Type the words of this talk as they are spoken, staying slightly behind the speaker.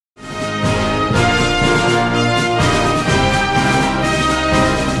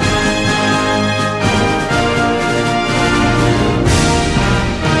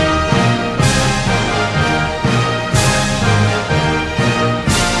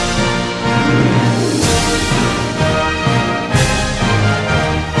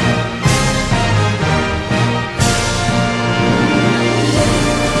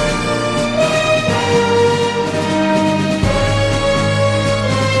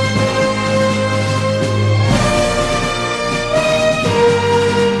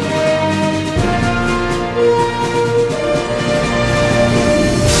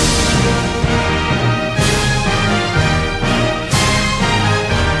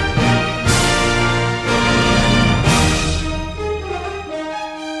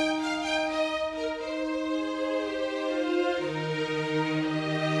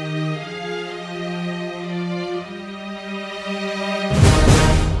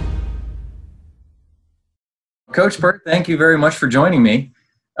Coach Berndt, thank you very much for joining me.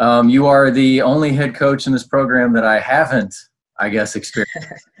 You are the only head coach in this program that I haven't, I guess,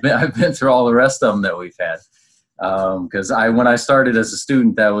 experienced. I've been through all the rest of them that we've had. Because when I started as a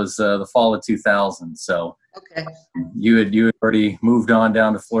student, that was the fall of 2000. So okay. You had already moved on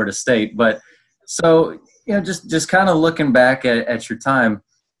down to Florida State. But so, just kind of looking back at your time,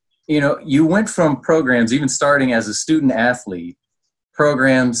 you went from programs, even starting as a student athlete,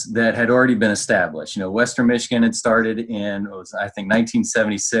 programs that had already been established. Western Michigan had started in, I think,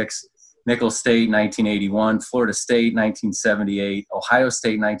 1976, Nicholls State, 1981, Florida State, 1978, Ohio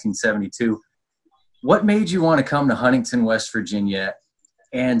State, 1972. What made you want to come to Huntington, West Virginia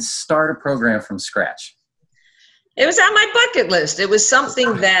and start a program from scratch? It was on my bucket list. It was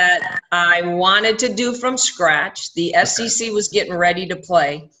something that I wanted to do from scratch. The SEC was getting ready to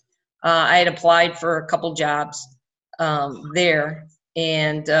play. I had applied for a couple jobs there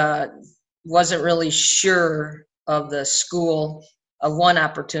and wasn't really sure of the school of one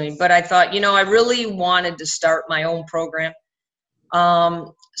opportunity. But I thought, I really wanted to start my own program.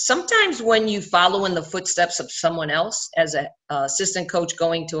 Sometimes when you follow in the footsteps of someone else as an assistant coach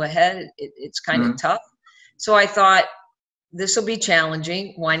going to a head, it's kind of tough. So I thought, this will be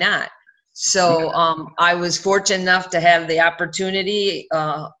challenging. Why not? So I was fortunate enough to have the opportunity.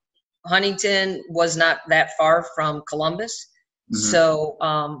 Huntington was not that far from Columbus. So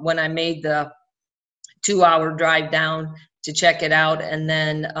when I made the 2-hour drive down to check it out, and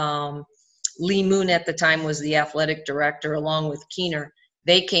then Lee Moon at the time was the athletic director along with Keener,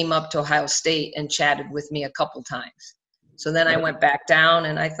 they came up to Ohio State and chatted with me a couple times. So then I went back down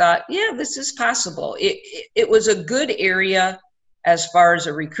and I thought, yeah, this is possible. It was a good area as far as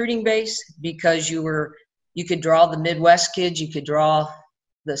a recruiting base because you could draw the Midwest kids, you could draw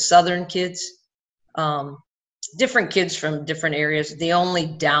the Southern kids, different kids from different areas. The only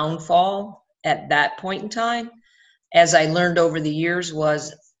downfall at that point in time, as I learned over the years,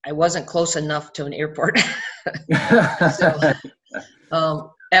 was I wasn't close enough to an airport. So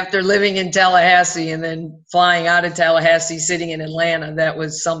after living in Tallahassee and then flying out of Tallahassee, sitting in Atlanta, that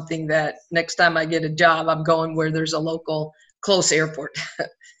was something that next time I get a job, I'm going where there's a local close airport.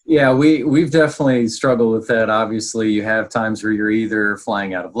 Yeah, we've definitely struggled with that. Obviously, you have times where you're either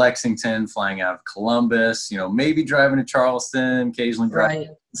flying out of Lexington, flying out of Columbus, maybe driving to Charleston, occasionally driving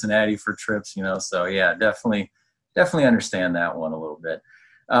to Cincinnati for trips, So yeah, definitely understand that one a little bit.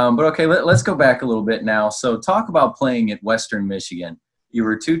 But okay, let's go back a little bit now. So talk about playing at Western Michigan. You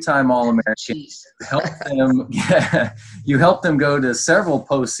were a 2-time All-American. You helped them go to several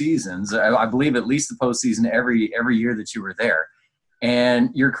postseasons. I believe at least the postseason every year that you were there. And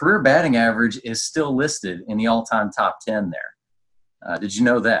your career batting average is still listed in the all-time top 10 there. Did you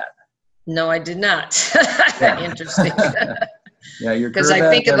know that? No, I did not. Interesting. Yeah, because I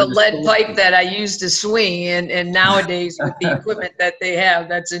think of a lead pipe that I used to swing, and nowadays with the equipment that they have,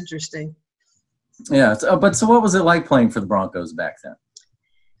 that's interesting. Yeah, so what was it like playing for the Broncos back then?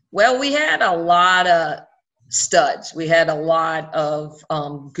 Well, we had a lot of studs. We had a lot of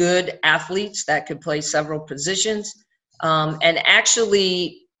good athletes that could play several positions. And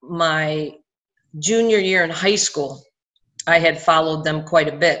actually, my junior year in high school, I had followed them quite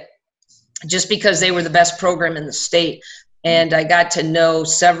a bit just because they were the best program in the state. And I got to know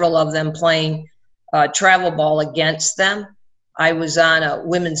several of them playing travel ball against them. I was on a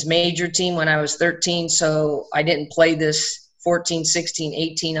women's major team when I was 13, so I didn't play this 14, 16,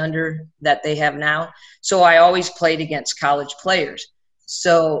 18 under that they have now. So I always played against college players.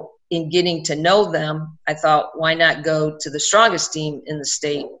 So in getting to know them, I thought, why not go to the strongest team in the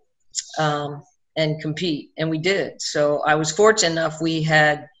state and compete? And we did. So I was fortunate enough. We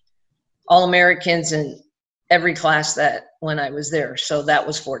had All-Americans in every class that when I was there. So that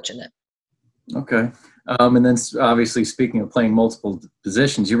was fortunate. Okay. And then obviously speaking of playing multiple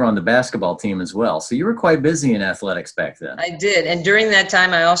positions, you were on the basketball team as well. So you were quite busy in athletics back then. I did. And during that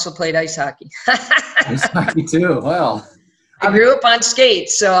time, I also played ice hockey. Ice hockey too. Wow. I grew up on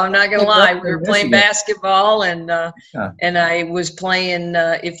skates, so I'm not going to lie. We were playing basketball, and I was playing,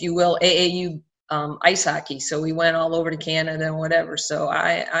 if you will, AAU ice hockey. So we went all over to Canada and whatever. So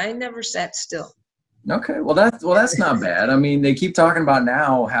I never sat still. Okay, well that's not bad. I mean, they keep talking about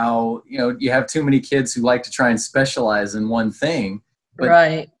now how you have too many kids who like to try and specialize in one thing,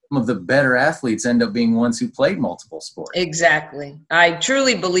 but some of the better athletes end up being ones who played multiple sports. Exactly. I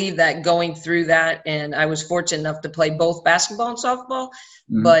truly believe that going through that, and I was fortunate enough to play both basketball and softball,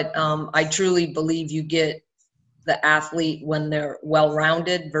 but I truly believe you get the athlete when they're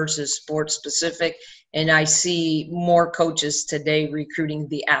well-rounded versus sports-specific, and I see more coaches today recruiting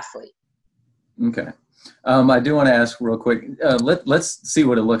the athlete. Okay. I do want to ask real quick. Let's see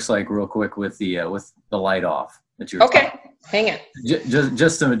what it looks like real quick with the light off that you're okay. Hang on.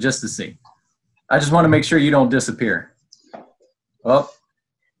 Just to see. I just want to make sure you don't disappear. Oh.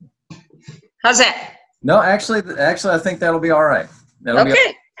 How's that? No, actually, I think that'll be all right.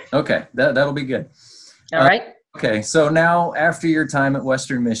 Okay. Okay, that'll be good. All right. Okay, so now after your time at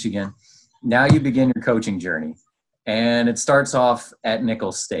Western Michigan, now you begin your coaching journey, and it starts off at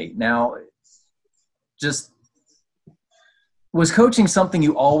Nicholls State. Now, was coaching something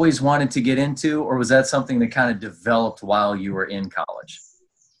you always wanted to get into, or was that something that kind of developed while you were in college?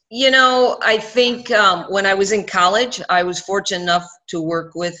 I think when I was in college, I was fortunate enough to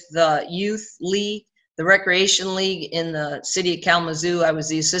work with the youth league, the recreation league in the city of Kalamazoo. I was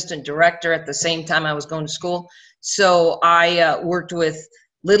the assistant director at the same time I was going to school. So I worked with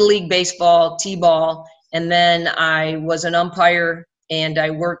Little League baseball, T-ball, and then I was an umpire, and I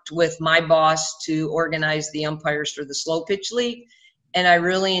worked with my boss to organize the umpires for the slow pitch league. And I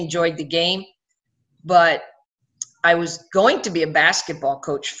really enjoyed the game, but I was going to be a basketball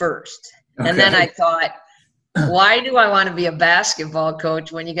coach first. Okay. And then I thought, why do I want to be a basketball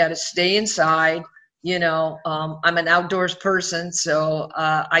coach when you got to stay inside? I'm an outdoors person. So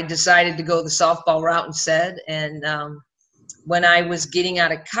I decided to go the softball route instead. And when I was getting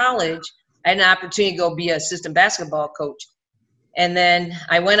out of college, I had an opportunity to go be an assistant basketball coach. And then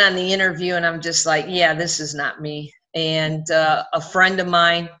I went on the interview, and I'm just like, yeah, this is not me. And a friend of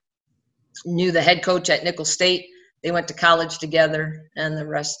mine knew the head coach at Nicholls State. They went to college together, and the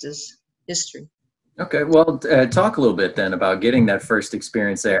rest is history. Okay, well, talk a little bit then about getting that first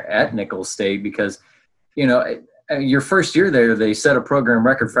experience there at Nicholls State, because, your first year there, they set a program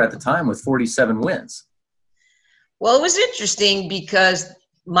record for at the time with 47 wins. Well, it was interesting because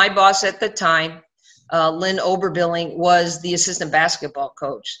my boss at the time, Lynn Oberbilling, was the assistant basketball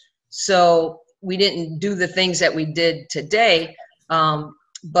coach. So we didn't do the things that we did today.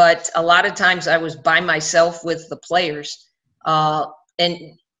 But a lot of times I was by myself with the players and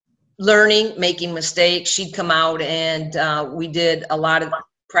learning, making mistakes. She'd come out, and we did a lot of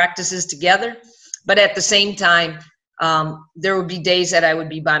practices together. But at the same time, there would be days that I would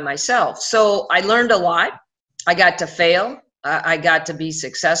be by myself. So I learned a lot. I got to fail. I got to be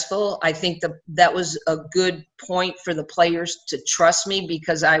successful. I think that was a good point for the players to trust me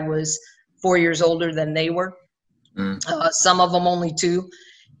because I was 4 years older than they were. Some of them only 2.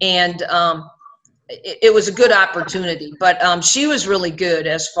 And it was a good opportunity. But she was really good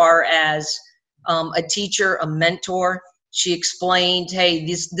as far as a teacher, a mentor. She explained, hey,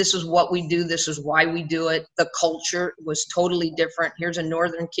 this is what we do. This is why we do it. The culture was totally different. Here's a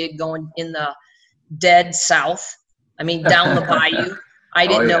northern kid going in the dead South. I mean, down the bayou. I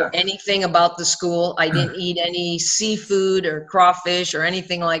didn't know anything about the school. I didn't eat any seafood or crawfish or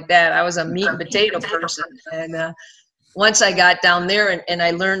anything like that. I was a meat and potato person. And once I got down there and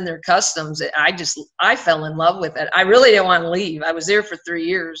I learned their customs, I fell in love with it. I really didn't want to leave. I was there for 3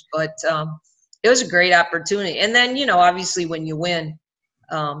 years, but it was a great opportunity. And then, obviously when you win,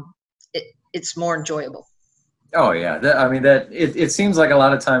 it's more enjoyable. Oh yeah. It seems like a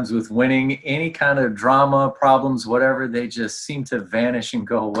lot of times with winning, any kind of drama, problems, whatever, they just seem to vanish and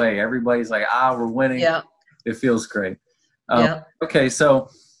go away. Everybody's like, we're winning. Yeah. It feels great. Okay. So,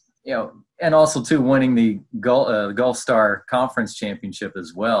 and also too, winning the Gulf Star Conference Championship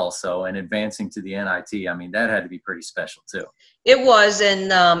as well. So, and advancing to the NIT, that had to be pretty special too. It was.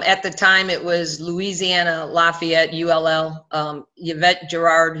 And at the time it was Louisiana Lafayette, ULL, Yvette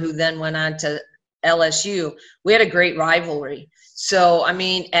Gerard, who then went on to LSU. We had a great rivalry. So,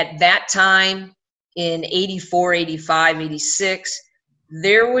 at that time in 84, 85, 86,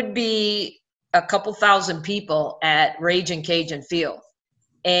 there would be a couple thousand people at Ragin' Cajun Field.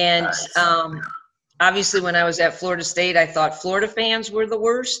 And obviously when I was at Florida State, I thought Florida fans were the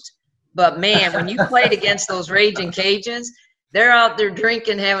worst. But man, when you played against those Ragin' Cajuns, they're out there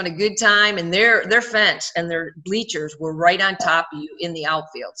drinking, having a good time, and their fence and their bleachers were right on top of you in the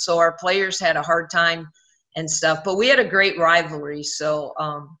outfield. So our players had a hard time and stuff, but we had a great rivalry. So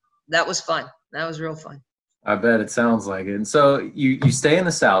that was fun. That was real fun. I bet it sounds like it. And so you stay in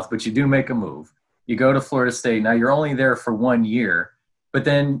the South, but you do make a move. You go to Florida State. Now you're only there for 1 year, but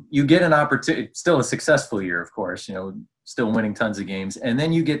then you get an opportunity, still a successful year, of course, still winning tons of games. And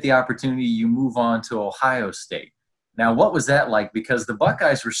then you get the opportunity, you move on to Ohio State. Now, what was that like? Because the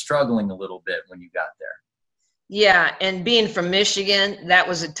Buckeyes were struggling a little bit when you got there. Yeah, and being from Michigan, that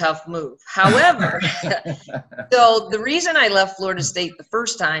was a tough move. However, so the reason I left Florida State the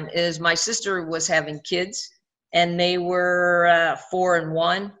first time is my sister was having kids, and they were 4 and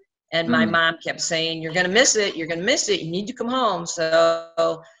 1, and my mom kept saying, you're going to miss it, you're going to miss it, you need to come home.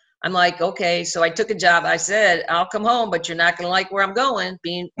 So I'm like, okay. So I took a job. I said, I'll come home, but you're not going to like where I'm going,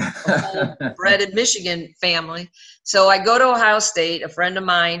 being a whole bred in Michigan family. So I go to Ohio State. A friend of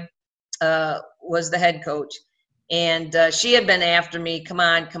mine was the head coach. And she had been after me, come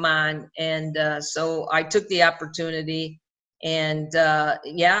on, come on. And so I took the opportunity. And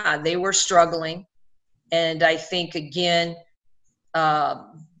yeah, they were struggling. And I think, again,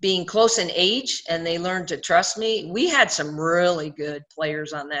 being close in age, and they learned to trust me. We had some really good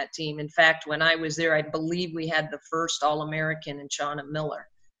players on that team. In fact, when I was there, I believe we had the first All-American in Shauna Miller,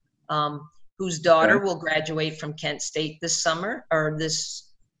 whose daughter will graduate from Kent State this summer or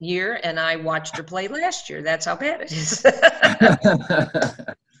this year, and I watched her play last year. That's how bad it is.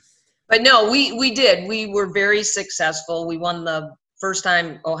 But no, we did. We were very successful. We won the first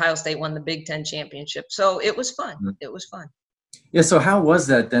time Ohio State won the Big Ten championship. So it was fun. It was fun. Yeah. So how was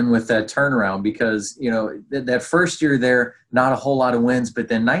that then with that turnaround? Because, you know, that first year there, not a whole lot of wins, but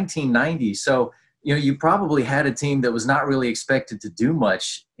then 1990. So, you know, you probably had a team that was not really expected to do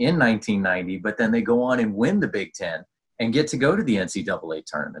much in 1990, but then they go on and win the Big Ten and get to go to the NCAA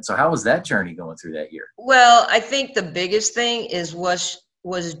tournament. So how was that journey going through that year? Well, I think the biggest thing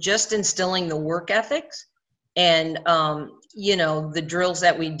was just instilling the work ethics and, you know, the drills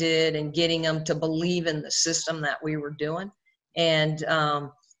that we did and getting them to believe in the system that we were doing. And,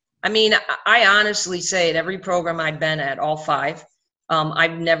 I mean, I honestly say at every program I've been at, all five,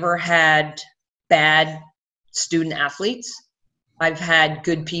 I've never had bad student athletes. I've had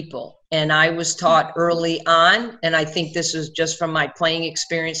good people. And I was taught early on, and I think this is just from my playing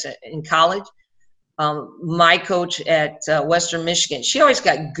experience in college. My coach at Western Michigan, she always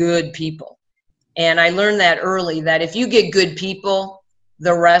got good people. And I learned that early, that if you get good people,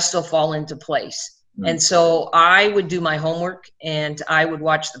 the rest will fall into place. And so I would do my homework, and I would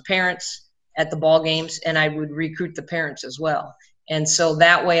watch the parents at the ball games, and I would recruit the parents as well. And so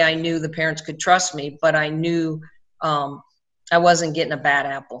that way I knew the parents could trust me, but I knew I wasn't getting a bad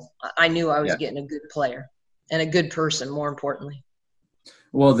apple. I knew I was getting a good player and a good person, more importantly.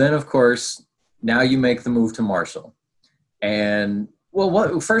 Well, then, of course, now you make the move to Marshall. And,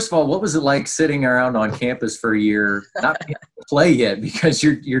 well, first of all, what was it like sitting around on campus for a year, not being able to play yet, because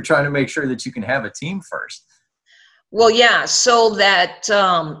you're trying to make sure that you can have a team first? Well, yeah. So that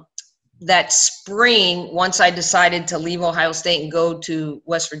spring, once I decided to leave Ohio State and go to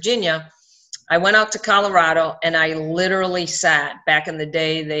West Virginia, I went out to Colorado, and I literally sat. Back in the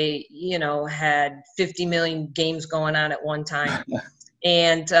day, they, you know, had 50 million games going on at one time.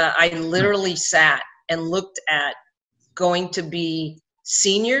 And I literally sat and looked at going to be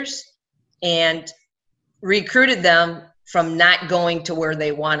seniors and recruited them from not going to where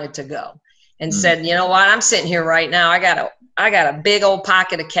they wanted to go, and said, you know what, I'm sitting here right now. I got a big old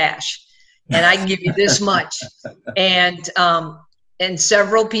pocket of cash, and I can give you this much. And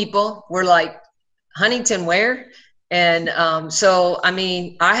several people were like, Huntington, where? And so, I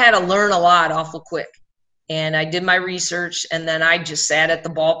mean, I had to learn a lot awful quick. And I did my research, and then I just sat at the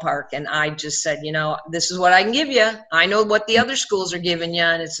ballpark, and I just said, you know, this is what I can give you. I know what the other schools are giving you,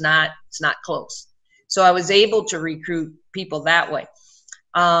 and it's not close. So I was able to recruit people that way.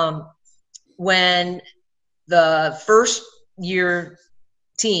 When the first year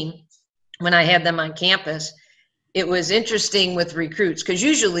team, when I had them on campus, it was interesting with recruits, because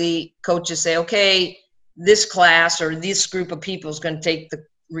usually coaches say, okay, this class or this group of people is going to take the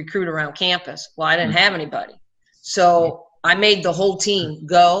recruit around campus. Well, I didn't have anybody. So I made the whole team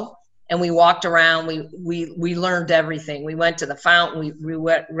go, and we walked around. We learned everything. We went to the fountain. We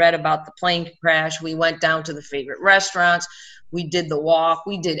read about the plane crash. We went down to the favorite restaurants. We did the walk.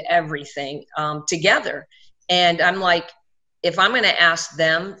 We did everything together. And I'm like, if I'm going to ask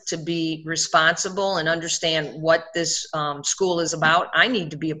them to be responsible and understand what this school is about, I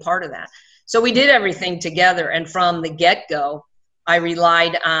need to be a part of that. So we did everything together. And from the get-go, I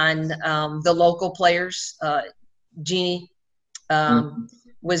relied on the local players. Jeannie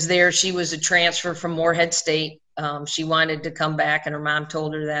was there. She was a transfer from Morehead State. She wanted to come back, and her mom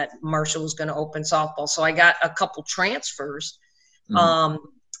told her that Marshall was going to open softball. So I got a couple transfers. I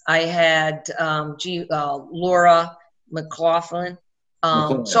had Laura McLaughlin.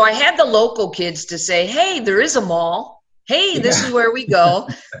 So I had the local kids to say, hey, there is a mall. Hey, this is where we go.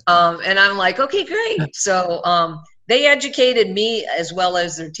 And I'm like, okay, great. So they educated me as well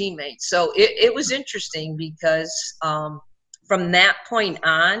as their teammates. So it was interesting, because from that point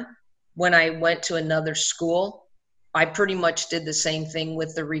on, when I went to another school, I pretty much did the same thing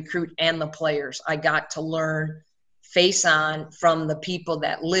with the recruit and the players. I got to learn face on from the people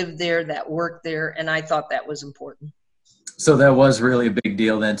that lived there, that worked there, and I thought that was important. So that was really a big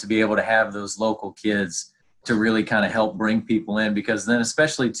deal then, to be able to have those local kids to really kind of help bring people in, because then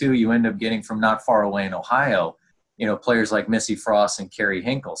especially too, you end up getting from not far away in Ohio, players like Missy Frost and Carrie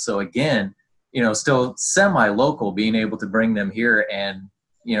Hinkle. So again, still semi-local, being able to bring them here and,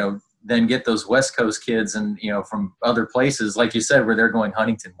 then get those West Coast kids and, from other places, like you said, where they're going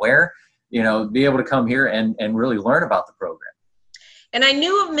Huntington, be able to come here and really learn about the program. And I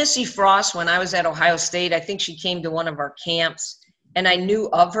knew of Missy Frost when I was at Ohio State. I think she came to one of our camps, and I knew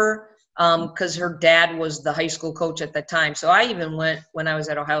of her because her dad was the high school coach at the time. So I even went when I was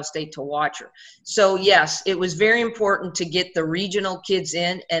at Ohio State to watch her. So yes, it was very important to get the regional kids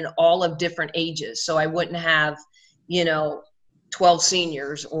in and all of different ages. So I wouldn't have, 12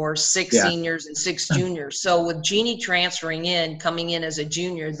 seniors or 6 seniors and 6 juniors. So with Jeannie transferring in, coming in as a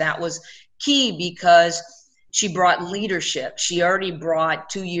junior, that was key because she brought leadership. She already brought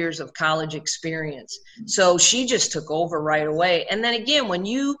 2 years of college experience. So she just took over right away. And then again, when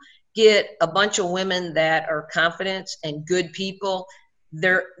you get a bunch of women that are confident and good people,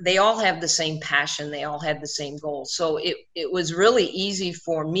 they all have the same passion. They all have the same goals. So it was really easy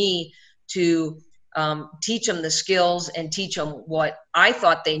for me to teach them the skills and teach them what I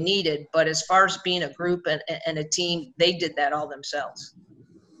thought they needed. But as far as being a group and a team, they did that all themselves.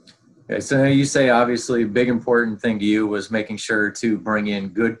 Okay, so you say obviously a big important thing to you was making sure to bring in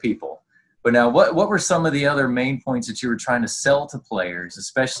good people. But now what were some of the other main points that you were trying to sell to players,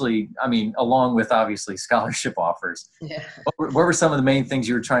 especially, along with obviously scholarship offers? Yeah. What were some of the main things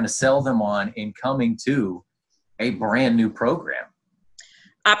you were trying to sell them on in coming to a brand new program?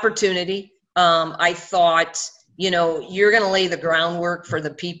 Opportunity. I thought, you're going to lay the groundwork for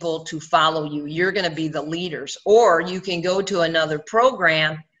the people to follow you. You're going to be the leaders, or you can go to another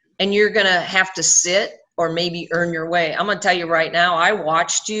program and you're going to have to sit or maybe earn your way. I'm going to tell you right now, I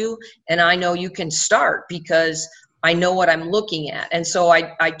watched you and I know you can start because I know what I'm looking at. And so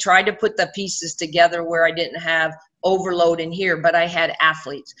I tried to put the pieces together where I didn't have overload in here, but I had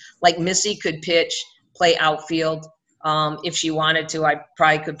athletes. Like Missy could pitch, play outfield. If she wanted to, I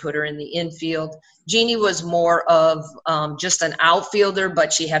probably could put her in the infield. Jeannie was more of just an outfielder,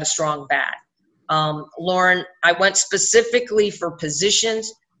 but she had a strong bat. Lauren, I went specifically for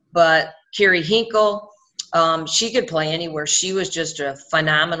positions, but Carrie Hinkle, she could play anywhere. She was just a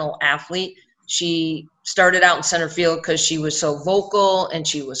phenomenal athlete. She started out in center field because she was so vocal and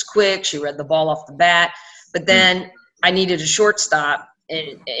she was quick. She read the ball off the bat. But then I needed a shortstop,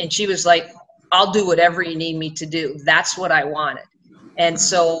 and she was like, I'll do whatever you need me to do. That's what I wanted. And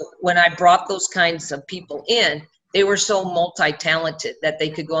so when I brought those kinds of people in, they were so multi-talented that they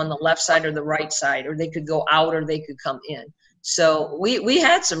could go on the left side or the right side, or they could go out or they could come in. So we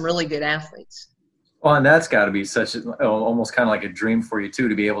had some really good athletes. Well, and that's got to be such almost kind of like a dream for you too,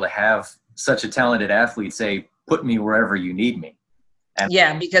 to be able to have such a talented athlete say, put me wherever you need me. And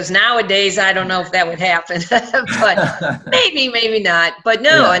yeah, because nowadays I don't know if that would happen, but maybe not. But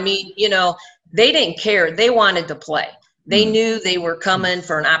no, yeah. They didn't care. They wanted to play. They knew they were coming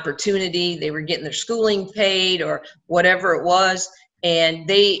for an opportunity. They were getting their schooling paid or whatever it was. And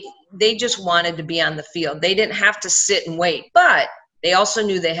they just wanted to be on the field. They didn't have to sit and wait, but they also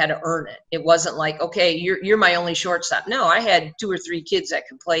knew they had to earn it. It wasn't like, okay, you're my only shortstop. No, I had 2 or 3 kids that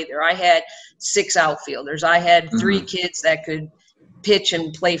could play there. I had 6 outfielders. I had 3 kids that could pitch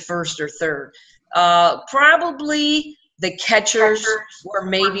and play first or third. Probably the catchers were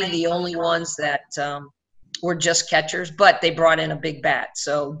maybe the only ones that were just catchers, but they brought in a big bat,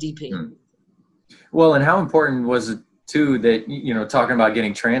 so DP. Well, and how important was it too that, talking about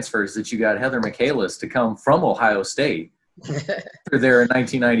getting transfers, that you got Heather Michaelis to come from Ohio State there in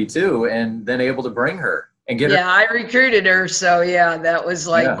 1992 and then able to bring her and get her. Yeah, I recruited her, so yeah, that was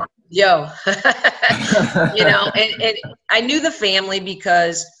like, yo. And I knew the family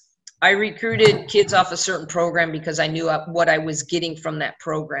because I recruited kids off a certain program because I knew what I was getting from that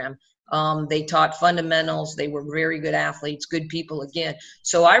program. They taught fundamentals. They were very good athletes, good people again.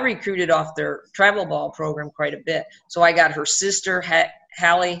 So I recruited off their travel ball program quite a bit. So I got her sister,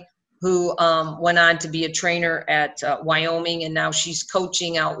 Hallie, who went on to be a trainer at Wyoming, and now she's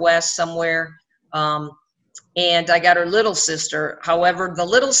coaching out west somewhere. And I got her little sister. However, the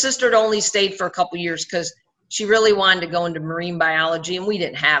little sister had only stayed for a couple years because she really wanted to go into marine biology, and we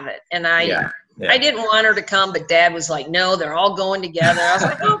didn't have it. And I didn't want her to come, but Dad was like, no, they're all going together. I was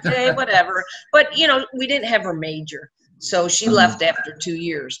like, okay, whatever. But, we didn't have her major. So she left after 2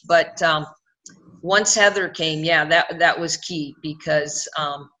 years. But once Heather came, that was key because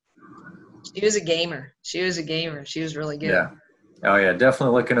she was a gamer. She was really good. Yeah. Oh, yeah,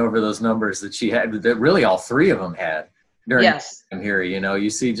 definitely looking over those numbers that she had, that really all 3 of them had during time here. You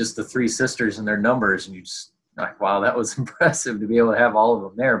see just the 3 sisters and their numbers, and you just like, wow, that was impressive to be able to have all of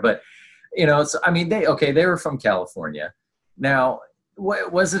them there. But So, I mean, they were from California. Now,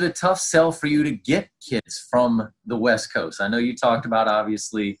 was it a tough sell for you to get kids from the West Coast? I know you talked about,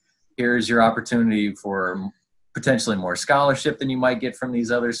 obviously, here's your opportunity for potentially more scholarship than you might get from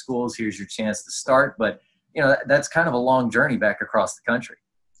these other schools. Here's your chance to start. But, that's kind of a long journey back across the country.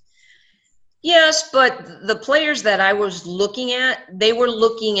 Yes, but the players that I was looking at, they were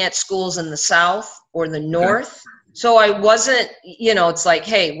looking at schools in the South or the North. Okay. So I wasn't, it's like,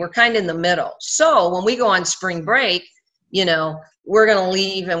 hey, we're kind of in the middle. So when we go on spring break, we're going to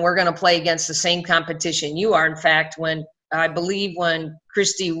leave and we're going to play against the same competition you are. In fact, when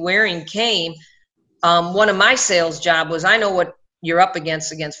Christy Waring came, one of my sales job was, I know what you're up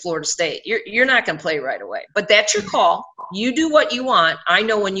against Florida State. You're not going to play right away, but that's your call. You do what you want. I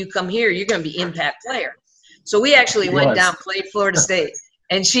know when you come here, you're going to be impact player. So we actually went down, played Florida State,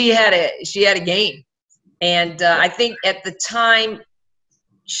 and she had a game. And I think at the time,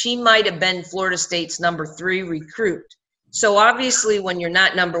 she might have been Florida State's number 3 recruit. So obviously when you're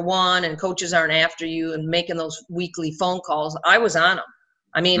not number 1 and coaches aren't after you and making those weekly phone calls, I was on them.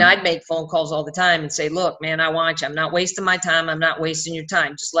 I mean, I'd make phone calls all the time and say, look, man, I want you. I'm not wasting my time. I'm not wasting your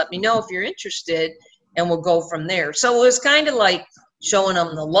time. Just let me know if you're interested, and we'll go from there. So it was kind of like showing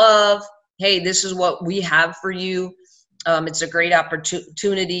them the love. Hey, this is what we have for you. It's a great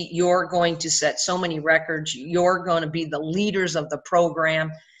opportunity. You're going to set so many records. You're going to be the leaders of the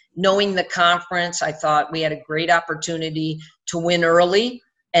program. Knowing the conference, I thought we had a great opportunity to win early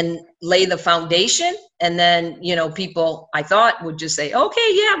and lay the foundation. And then, people I thought would just say, okay,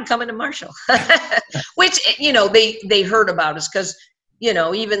 yeah, I'm coming to Marshall, which, they heard about us because,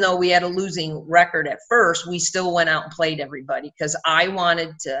 even though we had a losing record at first, we still went out and played everybody because I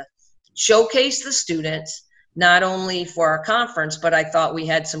wanted to showcase the students, not only for our conference, but I thought we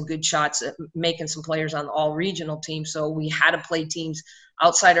had some good shots at making some players on the all regional team. So we had to play teams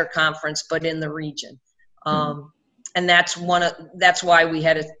outside our conference, but in the region. And that's why we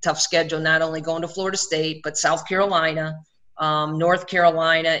had a tough schedule, not only going to Florida State, but South Carolina, North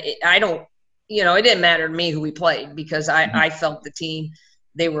Carolina. It didn't matter to me who we played because I felt the team,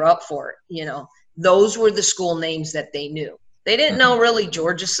 they were up for it. Those were the school names that they knew. They didn't know really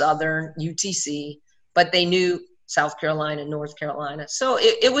Georgia Southern, UTC, but they knew South Carolina, North Carolina. So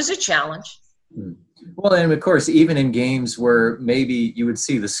it was a challenge. Well, and of course, even in games where maybe you would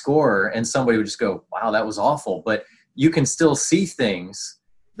see the score and somebody would just go, wow, that was awful. But you can still see things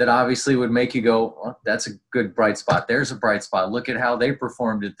that obviously would make you go, well, that's a good bright spot. There's a bright spot. Look at how they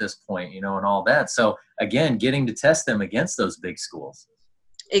performed at this point, and all that. So, again, getting to test them against those big schools.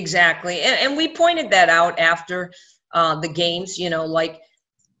 Exactly. And we pointed that out after the games, like,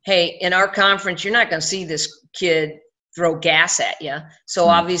 hey, in our conference, you're not going to see this kid throw gas at you. So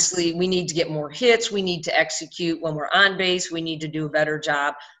obviously we need to get more hits. We need to execute when we're on base. We need to do a better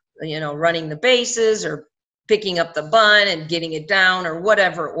job, running the bases or picking up the bunt and getting it down or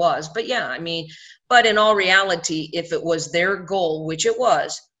whatever it was. But yeah, but in all reality, if it was their goal, which it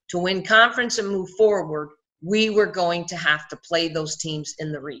was, to win conference and move forward, we were going to have to play those teams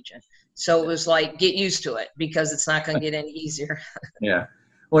in the region. So it was like, get used to it because it's not going to get any easier. Yeah.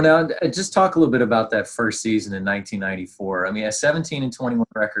 Well, now just talk a little bit about that first season in 1994. I mean, a 17-21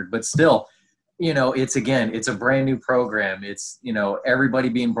 record, but still, it's a brand new program. It's, everybody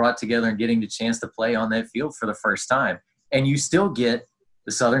being brought together and getting the chance to play on that field for the first time. And you still get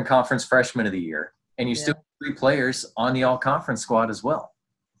the Southern Conference Freshman of the Year, and you still have 3 players on the all-conference squad as well.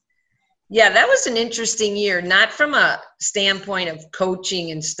 Yeah, that was an interesting year, not from a standpoint of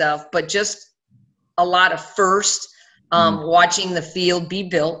coaching and stuff, but just a lot of first. Watching the field be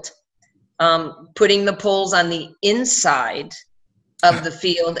built, putting the poles on the inside of the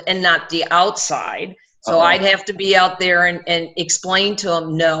field and not the outside. So I'd have to be out there and explain to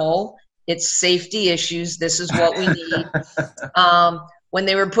them, no, it's safety issues. This is what we need. When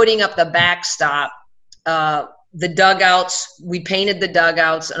they were putting up the backstop, the dugouts, we painted the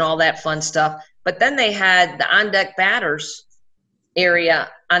dugouts and all that fun stuff. But then they had the on-deck batters area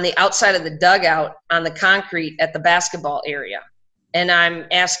on the outside of the dugout on the concrete at the basketball area. And I'm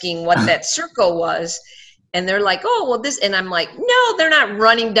asking what that circle was. And they're like, oh, well, this. And I'm like, no, they're not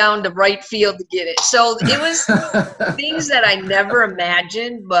running down to right field to get it. So it was things that I never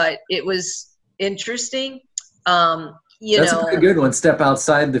imagined, but it was interesting. That's a pretty good one. Step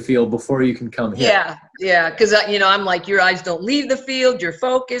outside the field before you can come hit. Yeah. Because, I'm like, your eyes don't leave the field, your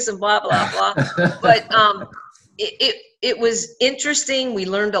focus and blah, blah, blah. But it was interesting. We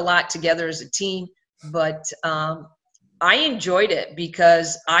learned a lot together as a team, but I enjoyed it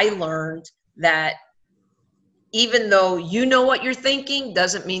because I learned that even though you know what you're thinking,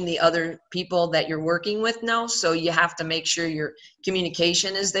 doesn't mean the other people that you're working with know. So you have to make sure your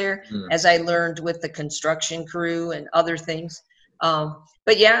communication is there, as I learned with the construction crew and other things.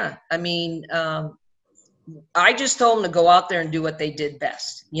 But yeah, I mean, I just told them to go out there and do what they did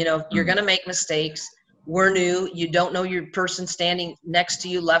best. You know, you're going to make mistakes. We're new. You don't know your person standing next to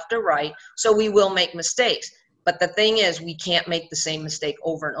you, left or right. So we will make mistakes. But the thing is, we can't make the same mistake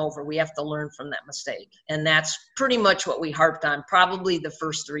over and over. We have to learn from that mistake. And that's pretty much what we harped on, probably the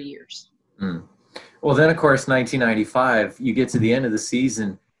first 3 years. Well, then, of course, 1995, you get to the end of the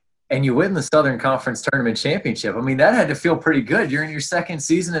season and you win the Southern Conference Tournament Championship. I mean, that had to feel pretty good. You're in your second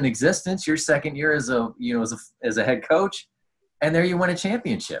season in existence, your second year as a head coach, and there you win a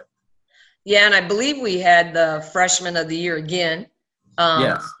championship. Yeah, and I believe we had the Freshman of the Year again.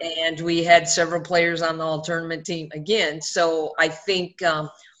 Yes. And we had several players on the all-tournament team again. So I think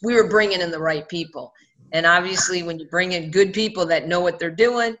we were bringing in the right people. And obviously when you bring in good people that know what they're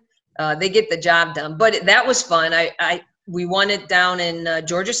doing, they get the job done. But that was fun. We won it down in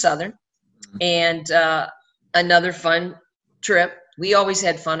Georgia Southern. And another fun trip. We always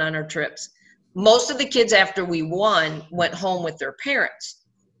had fun on our trips. Most of the kids after we won went home with their parents.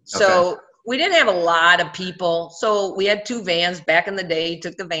 So we didn't have a lot of people. So we had 2 vans. Back in the day,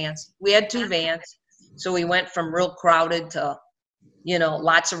 took the vans. We had 2 vans. So we went from real crowded to,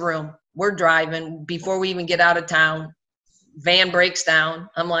 lots of room. We're driving. Before we even get out of town, van breaks down.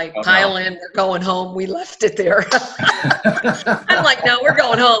 I'm like, pile in. We're going home. We left it there. I'm like, no, we're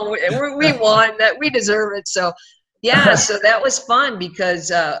going home. We won. That we deserve it. So, yeah, so that was fun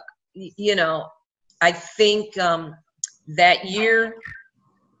because, I think that year –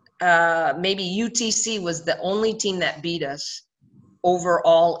 maybe UTC was the only team that beat us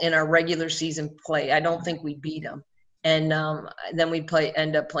overall in our regular season play. I don't think we beat them. And then we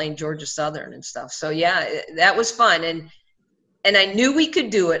end up playing Georgia Southern and stuff. So, yeah, that was fun. And I knew we could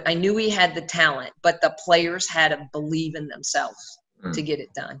do it. I knew we had the talent, but the players had to believe in themselves to get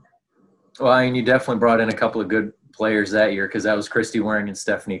it done. Well, and you definitely brought in a couple of good players that year because that was Christy Waring and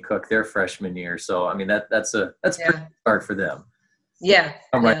Stephanie Cook their freshman year. So, I mean, that's a pretty hard for them. Yeah.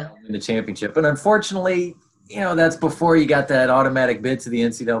 I'm right in the championship. But unfortunately, that's before you got that automatic bid to the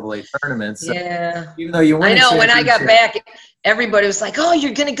NCAA tournament. So even though you win, I know when I got back, everybody was like, "Oh,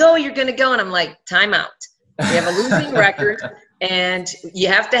 you're gonna go, you're gonna go," and I'm like, "Time out. We have a losing record, and you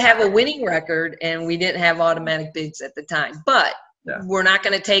have to have a winning record." And we didn't have automatic bids at the time, but we're not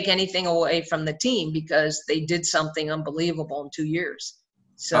going to take anything away from the team because they did something unbelievable in 2 years.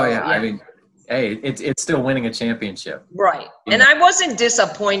 So, I mean. Hey, it's still winning a championship. Right. And I wasn't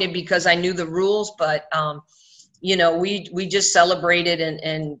disappointed because I knew the rules, but, we just celebrated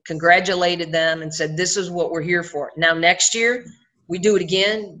and congratulated them and said, this is what we're here for. Now, next year, we do it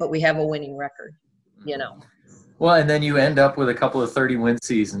again, but we have a winning record, Well, and then you end up with a couple of 30-win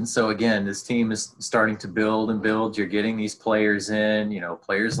seasons. So, again, this team is starting to build and build. You're getting these players in,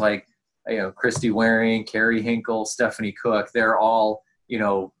 players like, Christy Waring, Carrie Hinkle, Stephanie Cook. They're all,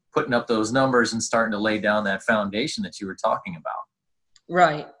 putting up those numbers and starting to lay down that foundation that you were talking about.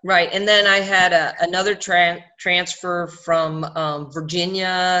 Right. And then I had another transfer from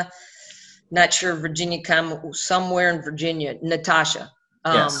Virginia, not sure Virginia, somewhere in Virginia, Natasha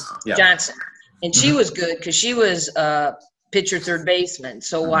Johnson. And she was good because she was pitcher, third baseman.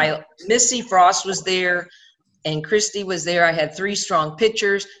 So while Missy Frost was there and Christy was there, I had 3 strong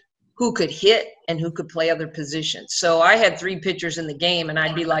pitchers who could hit and who could play other positions. So I had 3 pitchers in the game, and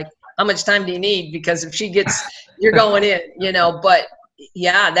I'd be like, how much time do you need? Because if she gets, you're going in, But,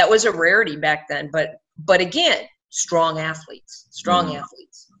 yeah, that was a rarity back then. But again, strong athletes.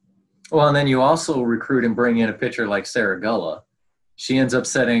 Well, and then you also recruit and bring in a pitcher like Sarah Gullah. She ends up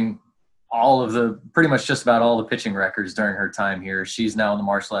setting pretty much just about all the pitching records during her time here. She's now in the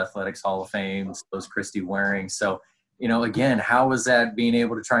Marshall Athletics Hall of Fame. So is Christy Waring. So, again, how was that being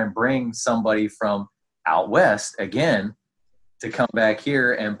able to try and bring somebody from out west, again, to come back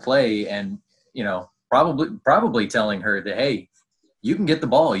here and play and, probably telling her that, hey, you can get the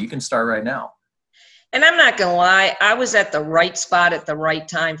ball. You can start right now. And I'm not going to lie, I was at the right spot at the right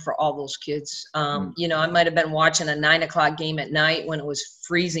time for all those kids. I might have been watching a 9:00 game at night when it was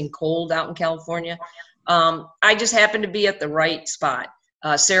freezing cold out in California. I just happened to be at the right spot.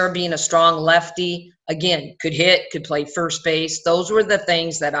 Sarah being a strong lefty, again, could hit, could play first base. Those were the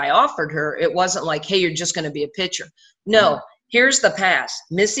things that I offered her. It wasn't like, hey, you're just going to be a pitcher. No, here's the pass.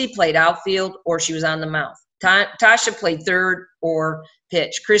 Missy played outfield or she was on the mound. Tasha played third or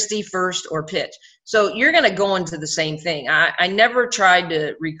pitch. Christy first or pitch. So you're going to go into the same thing. I never tried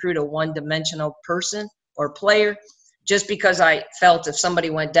to recruit a one-dimensional person or player. just because I felt if somebody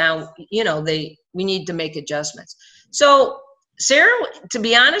went down, you know, we need to make adjustments. So Sarah, to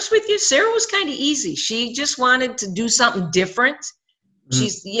be honest with you, Sarah was kind of easy. She just wanted to do something different.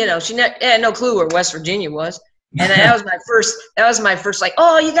 She's, you know, she had no clue where West Virginia was. And that was my first, like,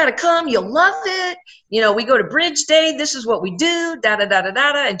 oh, you got to come. You'll love it. You know, we go to Bridge Day. This is what we do,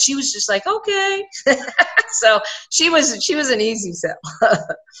 da-da-da-da-da. And she was just like, okay. So she was an easy sell.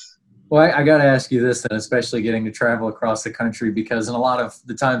 Well, I got to ask you this, and especially getting to travel across the country, because in a lot of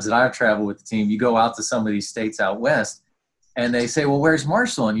the times that I've traveled with the team, you go out to some of these states out west, and they say, well, where's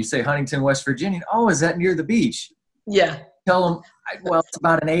Marshall? And you say Huntington, West Virginia. Oh, is that near the beach? Yeah. Tell them, well, it's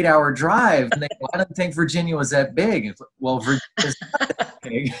about an 8-hour drive. And they go, I don't think Virginia was that big. It's like, well, Virginia's not that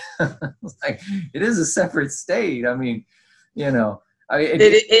big. It's like, it is a separate state. I mean, you know.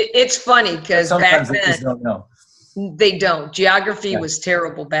 It's funny because back then, they just don't know. They don't. Geography was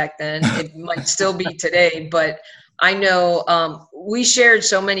terrible back then. It might still be today, but I know we shared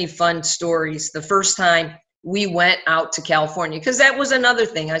so many fun stories the first time we went out to California, because that was another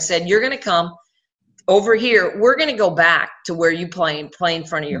thing. I said, you're going to come over here. We're going to go back to where you play in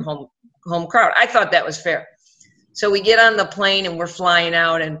front of your home crowd. I thought that was fair. So we get on the plane and we're flying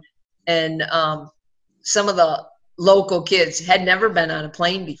out, and some of the local kids had never been on a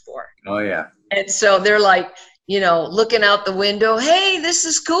plane before. Oh, yeah. And so they're like, you know, looking out the window, hey, this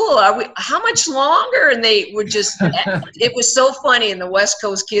is cool. How much longer? And they were just, it was so funny. And the West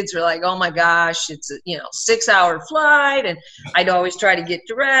Coast kids were like, oh my gosh, it's a, 6-hour flight. And I'd always try to get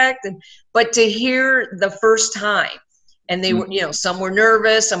direct. But to hear the first time, and they were, some were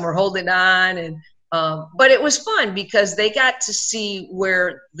nervous, some were holding on. But it was fun because they got to see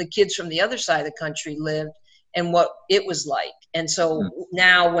where the kids from the other side of the country lived and what it was like. And so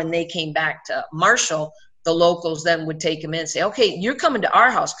now when they came back to Marshall, the locals then would take them in and say, okay, you're coming to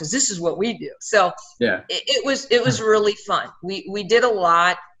our house because this is what we do. So yeah, it was really fun. We did a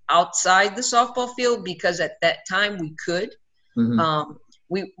lot outside the softball field because at that time we could.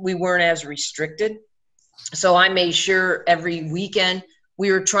 We weren't as restricted. So I made sure every weekend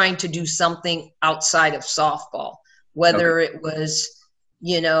we were trying to do something outside of softball, whether it was,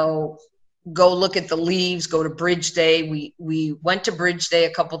 go look at the leaves, go to Bridge Day. We went to Bridge Day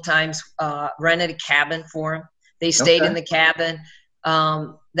a couple times, rented a cabin for them. They stayed in the cabin.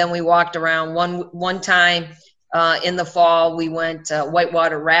 Then we walked around. One time in the fall, we went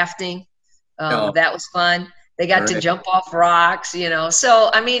whitewater rafting. That was fun. They got to jump off rocks, So,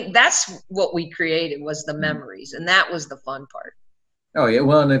 I mean, that's what we created was the memories, and that was the fun part. Oh, yeah.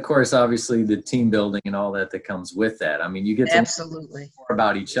 Well, and of course, obviously, the team building and all that comes with that. I mean, you get to learn more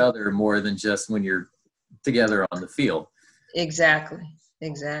about each other more than just when you're together on the field. Exactly.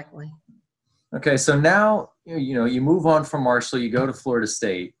 Okay, so now, you move on from Marshall, you go to Florida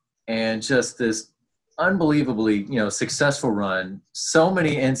State, and just this unbelievably, successful run, so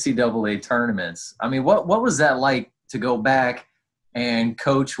many NCAA tournaments. I mean, what was that like to go back and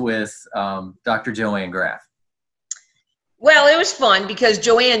coach with Dr. Joanne Graff? Well, it was fun because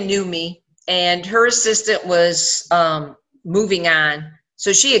Joanne knew me, and her assistant was moving on.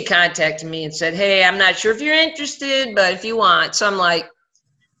 So she had contacted me and said, hey, I'm not sure if you're interested, but if you want. So I'm like,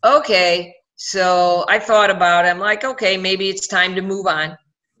 okay. So I thought about it. I'm like, okay, maybe it's time to move on.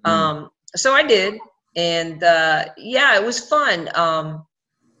 So I did. And it was fun.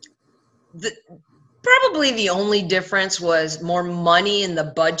 Probably the only difference was more money in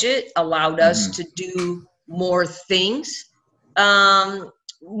the budget allowed us to do more things.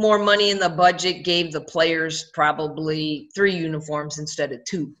 More money in the budget gave the players probably 3 uniforms instead of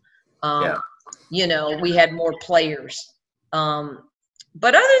 2. We had more players.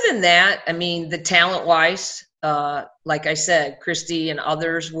 But other than that, I mean, the talent wise, like I said, Christy and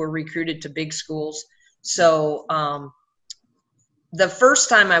others were recruited to big schools. So the first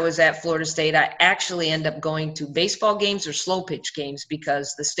time I was at Florida State, I actually ended up going to baseball games or slow pitch games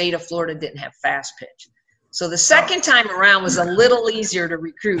because the state of Florida didn't have fast pitch. So the second time around was a little easier to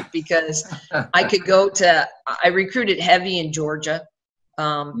recruit because I could I recruited heavy in Georgia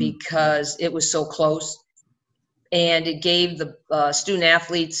because it was so close. And it gave the student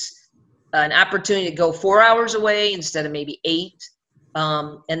athletes an opportunity to go 4 hours away instead of maybe 8.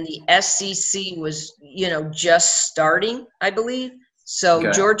 And the SEC was, just starting, I believe. So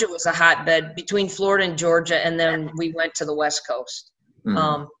Georgia was a hotbed between Florida and Georgia. And then we went to the West Coast.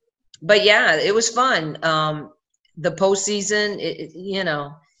 But yeah, it was fun. The postseason,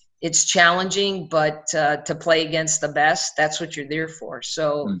 it's challenging, but to play against the best, that's what you're there for.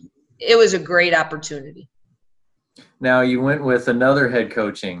 So it was a great opportunity. Now you went with another head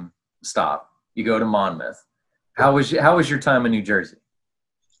coaching stop. You go to Monmouth. How was your time in New Jersey?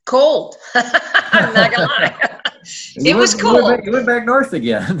 Cold. I'm not gonna lie. It was cold. You went back north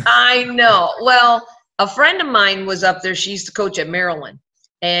again. I know. Well, a friend of mine was up there. She used to coach at Maryland.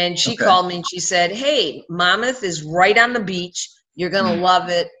 And she called me and she said, hey, Monmouth is right on the beach. You're going to love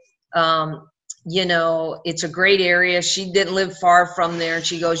it. You know, it's a great area. She didn't live far from there. And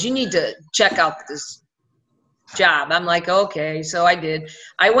she goes, you need to check out this job. I'm like, okay. So I did.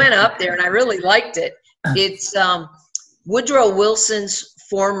 I went up there and I really liked it. It's Woodrow Wilson's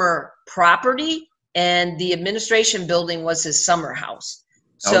former property, and the administration building was his summer house.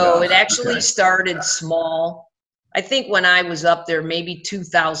 So it actually started small. I think when I was up there, maybe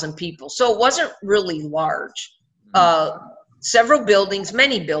 2,000 people. So it wasn't really large. Several buildings,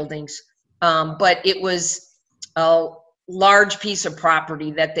 many buildings, but it was a large piece of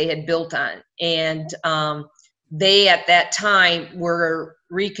property that they had built on. And they, at that time, were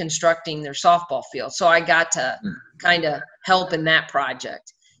reconstructing their softball field. So I got to kind of help in that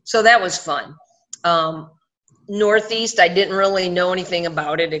project. So that was fun. Northeast, I didn't really know anything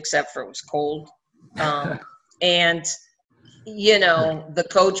about it except for it was cold. And, you know, the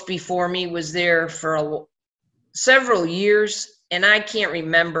coach before me was there for several years, and I can't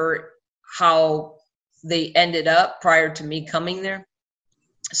remember how they ended up prior to me coming there.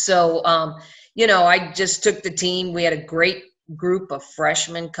 So, you know, I just took the team. We had a great group of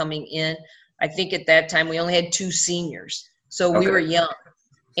freshmen coming in. I think at that time we only had 2 seniors. So we were young.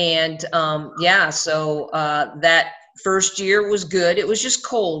 And, yeah, so that first year was good. It was just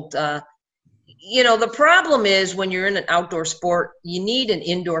cold. You know, the problem is when you're in an outdoor sport, you need an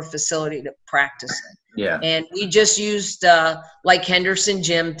indoor facility to practice in. Yeah. And we just used like Henderson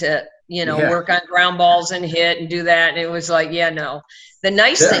Gym to, you know, work on ground balls and hit and do that. And it was like, yeah, no. The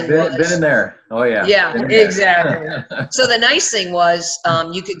nice thing was, been in there. Oh yeah. Yeah, exactly. So the nice thing was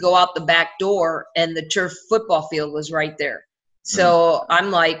you could go out the back door and the turf football field was right there. So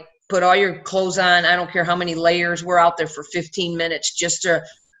I'm like, put all your clothes on. I don't care how many layers. We're out there for 15 minutes just to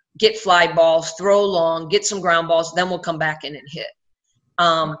get fly balls, throw long, get some ground balls, then we'll come back in and hit.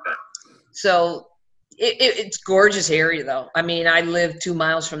 So it's gorgeous area though. I mean, I live 2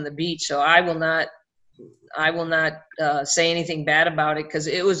 miles from the beach, so I will not say anything bad about it, because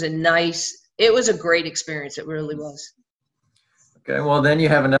it was a great experience. It really was. Okay. Well, then you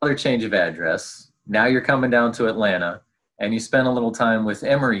have another change of address. Now you're coming down to Atlanta, and you spent a little time with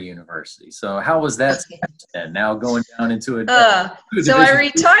Emory University. So how was that? And now going down into a so I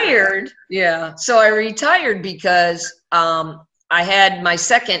retired. Yeah. So I retired because I had my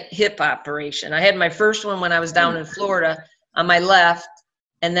second hip operation. I had my first one when I was down in Florida on my left,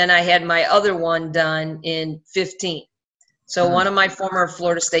 and then I had my other one done in 15. So one of my former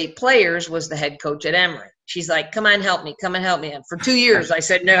Florida State players was the head coach at Emory. She's like, come on, help me. Come and help me. And for 2 years, I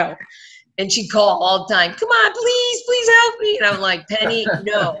said no. And she'd call all the time, come on, please help me. And I'm like, Penny,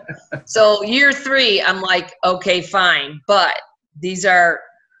 no. So year 3, I'm like, okay, fine. But these are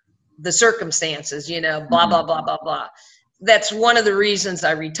the circumstances, you know, blah, blah, blah, blah, blah. That's one of the reasons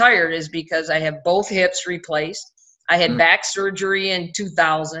I retired, is because I have both hips replaced. I had back surgery in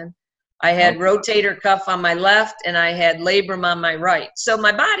 2000. I had rotator cuff on my left, and I had labrum on my right. So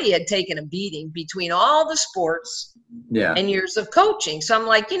my body had taken a beating between all the sports and years of coaching. So I'm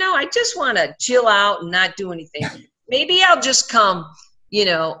like, you know, I just want to chill out and not do anything. Maybe I'll just come, you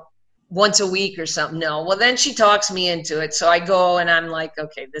know, once a week or something. No. Well, then she talks me into it. So I go and I'm like,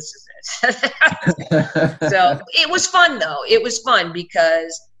 okay, this is it. So it was fun though. It was fun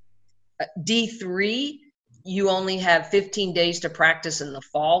because D3, you only have 15 days to practice in the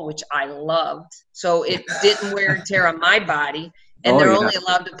fall, which I loved. So it didn't wear and tear on my body, and they're only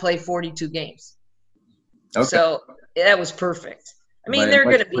allowed to play 42 games. Okay. So that was perfect. I mean, they're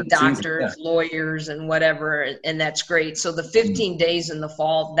going to be doctors, lawyers, and whatever, and that's great. So the 15 days in the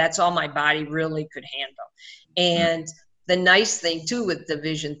fall, that's all my body really could handle. And the nice thing, too, with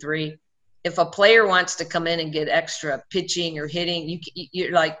Division III, if a player wants to come in and get extra pitching or hitting,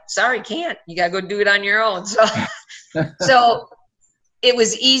 you're like, sorry, can't. You got to go do it on your own. So it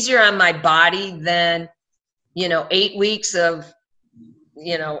was easier on my body than, you know, 8 weeks of,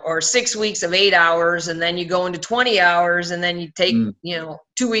 you know, or 6 weeks of 8 hours, and then you go into 20 hours, and then you take, you know,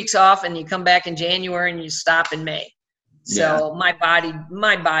 2 weeks off, and you come back in January and you stop in May. So my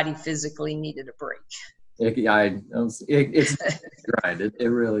body physically needed a break. It's grind. It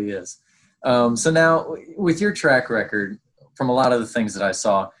really is. So now, with your track record, from a lot of the things that I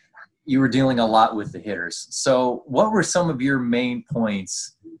saw, you were dealing a lot with the hitters. So what were some of your main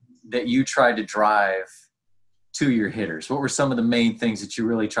points that you tried to drive to your hitters? What were some of the main things that you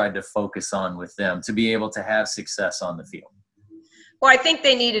really tried to focus on with them to be able to have success on the field? Well, I think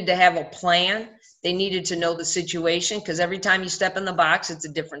they needed to have a plan. They needed to know the situation, because every time you step in the box, it's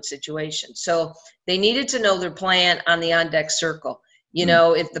a different situation. So they needed to know their plan on the on-deck circle. You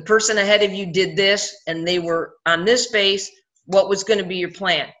know, if the person ahead of you did this and they were on this base, what was going to be your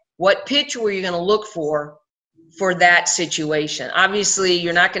plan? What pitch were you going to look for that situation? Obviously,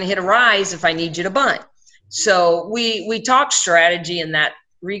 you're not going to hit a rise if I need you to bunt. So we talk strategy in that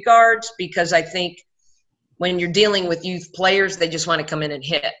regards, because I think when you're dealing with youth players, they just want to come in and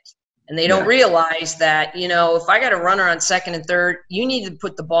hit. And they don't realize that, you know, if I got a runner on second and third, you need to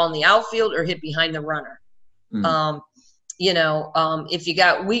put the ball in the outfield or hit behind the runner. You know, if you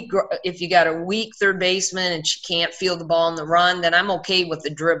got a weak third baseman and she can't field the ball in the run, then I'm okay with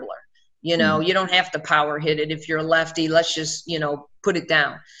the dribbler. You know, you don't have to power hit it. If you're a lefty, let's just, you know, put it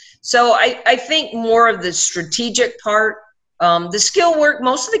down. So I think more of the strategic part, the skill work,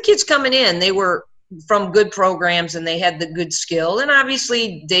 most of the kids coming in, they were from good programs and they had the good skill. And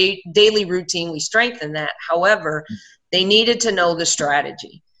obviously daily routine, we strengthened that. However, they needed to know the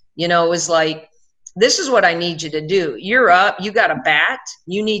strategy. You know, it was like, this is what I need you to do. You're up, you got a bat,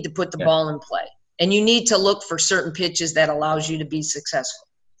 you need to put the ball in play. And you need to look for certain pitches that allows you to be successful.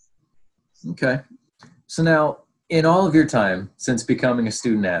 Okay. So now, in all of your time since becoming a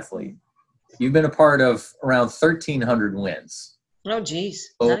student athlete, you've been a part of around 1,300 wins. Oh,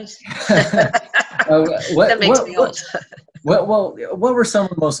 geez. Nice. That makes me old. What were some of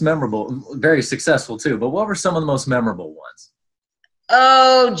the most memorable, very successful too, but what were some of the most memorable ones?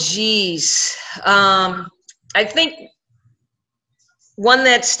 Oh, geez. I think one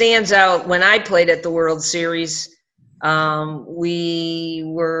that stands out when I played at the World Series, I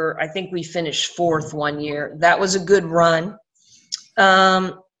think we finished 4th one year. That was a good run.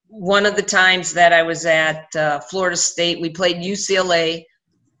 One of the times that I was at Florida State, we played UCLA.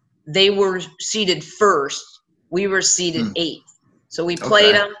 They were seated 1st. We were seated 8th. So we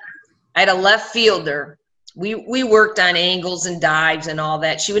played them. I had a left fielder. We worked on angles and dives and all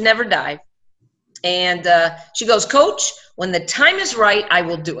that. She would never dive. And she goes, Coach, when the time is right, I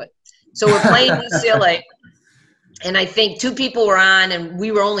will do it. So we're playing UCLA. And I think 2 people were on, and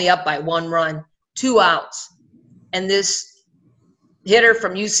we were only up by 1 run, 2 outs. And this hitter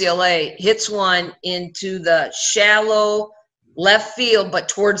from UCLA hits one into the shallow left field, but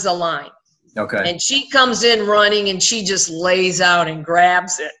towards the line. Okay. And she comes in running, and she just lays out and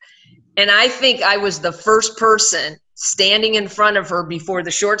grabs it. And I think I was the first person standing in front of her before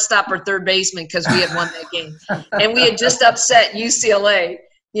the shortstop or third baseman, because we had won that game. And we had just upset UCLA,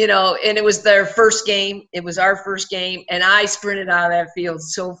 you know, and it was their first game. It was our first game. And I sprinted out of that field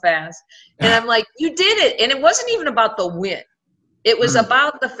so fast. And I'm like, you did it. And it wasn't even about the win. It was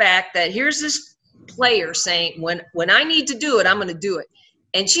about the fact that here's this player saying, when I need to do it, I'm going to do it.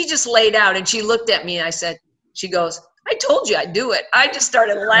 And she just laid out, and she looked at me, and she goes, I told you I'd do it. I just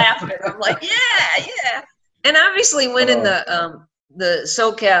started laughing. I'm like, yeah. And obviously winning the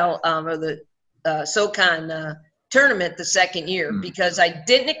SoCal or the SoCon tournament the second year, because I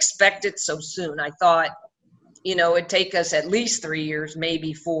didn't expect it so soon. I thought, you know, it'd take us at least 3 years,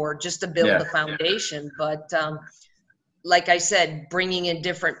 maybe 4, just to build the foundation. But like I said, bringing in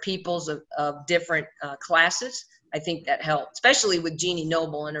different peoples of different classes, I think that helped, especially with Jeannie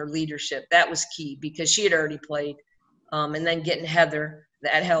Noble and her leadership. That was key, because she had already played. And then getting Heather,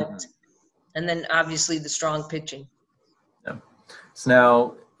 that helped. And then obviously the strong pitching. Yeah. So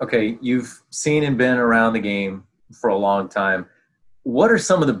now, okay, you've seen and been around the game for a long time. What are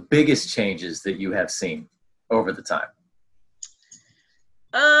some of the biggest changes that you have seen over the time?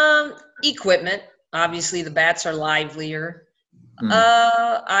 Equipment. Obviously the bats are livelier.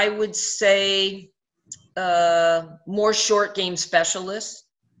 I would say more short game specialists.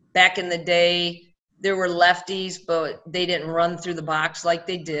 Back in the day, there were lefties, but they didn't run through the box like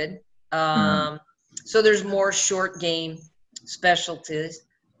they did. So there's more short game specialties.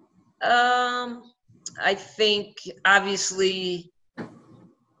 I think obviously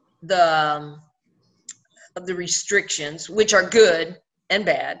the restrictions, which are good and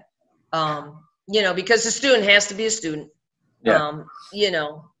bad, you know, because the student has to be a student, you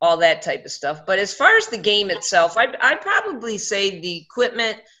know, all that type of stuff. But as far as the game itself, I'd probably say the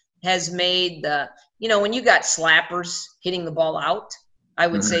equipment has made you know, when you got slappers hitting the ball out, I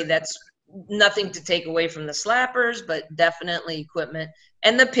would say that's nothing to take away from the slappers, but definitely equipment.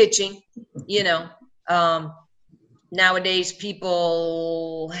 And the pitching, you know, nowadays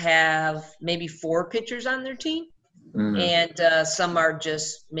people have maybe 4 pitchers on their team, and some are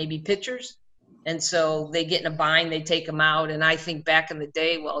just maybe pitchers. And so they get in a bind, they take them out. And I think back in the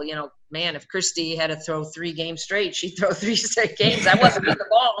day, well, you know, man, if Christy had to throw 3 games straight, she'd throw 3 straight games. I wasn't with the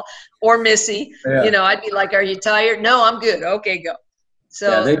ball. Or Missy, you know, I'd be like, are you tired? No, I'm good. Okay, go.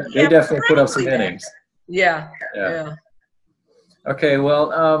 So they definitely put up some innings. Yeah. Okay,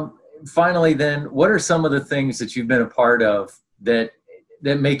 well, finally then, what are some of the things that you've been a part of that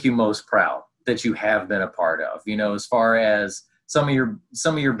make you most proud, that you have been a part of, as far as some of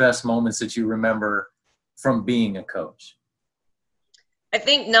your best moments that you remember from being a coach? I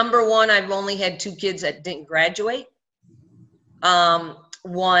think number one, I've only had 2 kids that didn't graduate.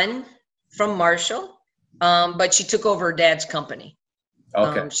 One from Marshall, but she took over her dad's company.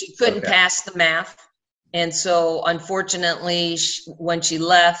 Okay. She couldn't pass the math. And so unfortunately, when she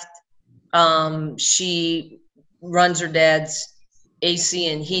left, she runs her dad's AC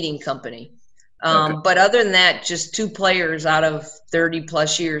and heating company. But other than that, just 2 players out of 30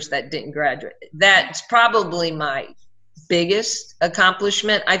 plus years that didn't graduate. That's probably my biggest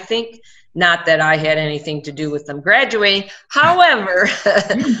accomplishment, I think. Not that I had anything to do with them graduating. However,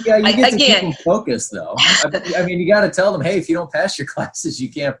 you get to keep them focused, though. I mean, you got to tell them, hey, if you don't pass your classes, you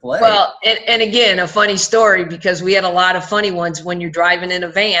can't play. Well, and again, a funny story, because we had a lot of funny ones when you're driving in a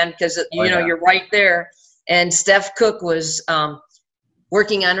van, because you're right there. And Steph Cook was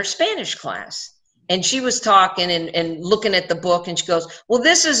working on her Spanish class. And she was talking and looking at the book, and she goes, well,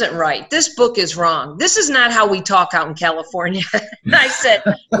 this isn't right. This book is wrong. This is not how we talk out in California. And I said,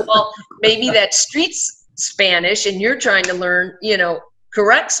 well, maybe that's street Spanish, and you're trying to learn,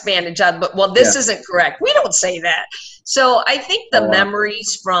 correct Spanish. But, well, this isn't correct. We don't say that. So I think the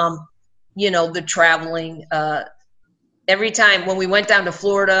memories from, the traveling, every time when we went down to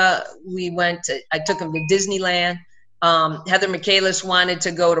Florida, I took them to Disneyland. Heather Michaelis wanted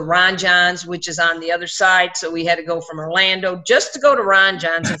to go to Ron John's, which is on the other side. So we had to go from Orlando just to go to Ron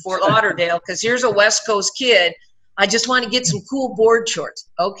John's in Fort Lauderdale, because here's a West Coast kid. I just want to get some cool board shorts.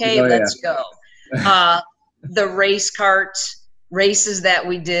 Okay, let's go. The races that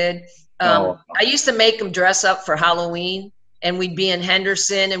we did. I used to make them dress up for Halloween, and we'd be in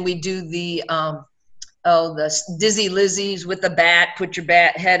Henderson, and we'd do the Dizzy Lizzies with the bat, put your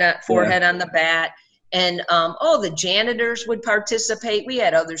forehead on the bat. And, the janitors would participate. We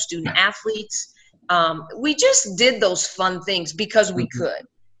had other student athletes. We just did those fun things because we could.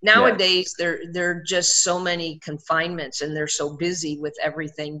 Nowadays, there are just so many confinements, and they're so busy with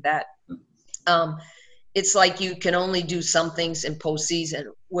everything that it's like you can only do some things in postseason,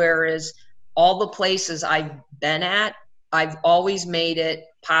 whereas all the places I've been at, I've always made it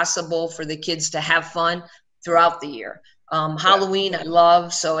possible for the kids to have fun throughout the year. Halloween I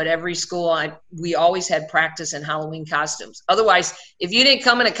love, so at every school we always had practice in Halloween costumes. Otherwise, if you didn't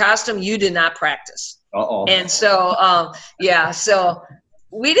come in a costume, you did not practice. And so so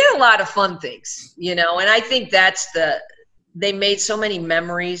we did a lot of fun things, and I think they made so many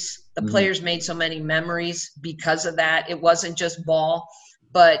memories. The players made so many memories because of that. It wasn't just ball,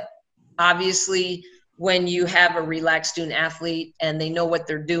 but obviously when you have a relaxed student athlete and they know what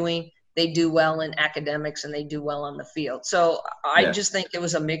they're doing, they do well in academics and they do well on the field. So I just think it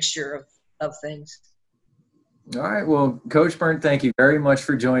was a mixture of things. All right. Well, Coach Berndt, thank you very much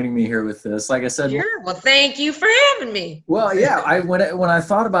for joining me here with this. Like I said, sure. Well, thank you for having me. Well, yeah. When I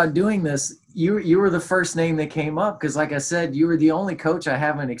thought about doing this, you were the first name that came up, because, like I said, you were the only coach I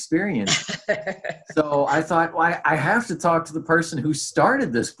haven't experienced. So I thought, well, I have to talk to the person who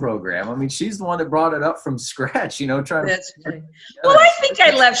started this program. I mean, she's the one that brought it up from scratch. That's funny. Well, I think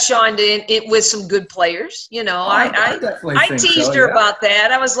I left Shonda in with some good players. I teased her about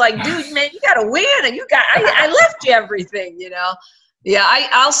that. I was like, dude, man, you got to win, and I left you everything. Yeah,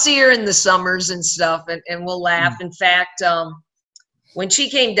 I'll see her in the summers and stuff, and we'll laugh. In fact, when she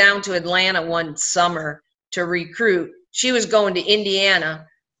came down to Atlanta one summer to recruit, she was going to Indiana,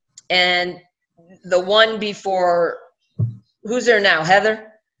 and the one before, who's there now?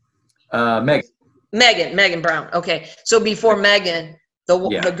 Heather? Megan Brown. Okay. So before Megan,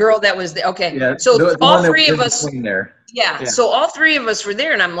 the girl that was there. Okay. Yeah, so all 3 of us. There. Yeah. So all 3 of us were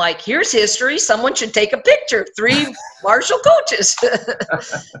there, and I'm like, here's history. Someone should take a picture. 3 Marshall coaches.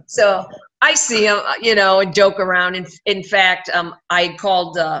 So I see them, and joke around. In fact, I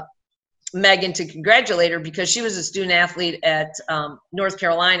called Megan to congratulate her because she was a student athlete at North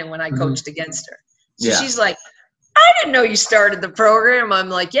Carolina when I coached against her. So she's like, I didn't know you started the program. I'm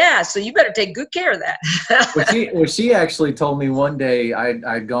like, yeah, so you better take good care of that. Well, she actually told me one day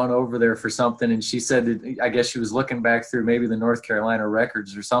I'd gone over there for something, and she said that, I guess she was looking back through maybe the North Carolina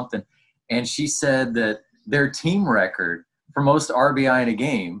records or something, and she said that their team record for most RBI in a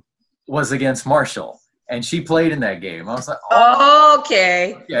game was against Marshall, and she played in that game. I was like,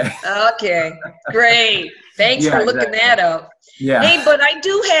 okay. Great. Thanks for looking that up. Yeah. Hey, but I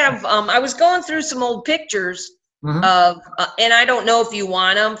do have, I was going through some old pictures, of, and I don't know if you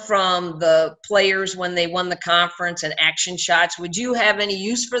want them from the players when they won the conference and action shots. Would you have any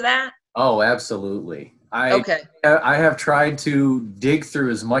use for that? Oh, absolutely. Okay. I have tried to dig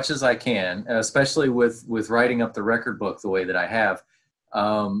through as much as I can, especially with writing up the record book the way that I have.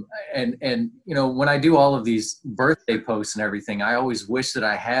 And you know, when I do all of these birthday posts and everything, I always wish that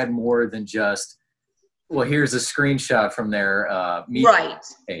I had more than just, well, here's a screenshot from their media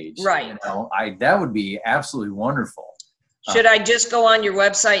page. Right. You know, that would be absolutely wonderful. Should I just go on your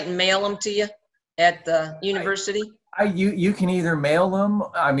website and mail them to you at the university? You can either mail them.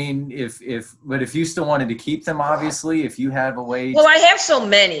 I mean, but if you still wanted to keep them, obviously, if you have a way. Well, I have so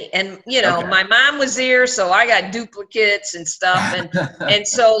many, and you know, my mom was there, so I got duplicates and stuff, and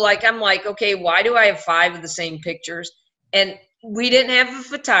so like I'm like, okay, why do I have 5 of the same pictures? And we didn't have a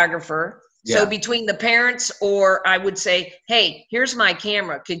photographer, so between the parents, or I would say, hey, here's my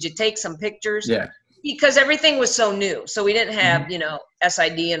camera, could you take some pictures? Yeah. Because everything was so new, so we didn't have you know,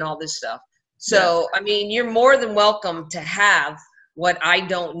 SID and all this stuff. So, I mean, you're more than welcome to have what I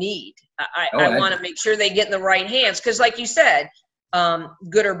don't need. I want to make sure they get in the right hands. Because like you said,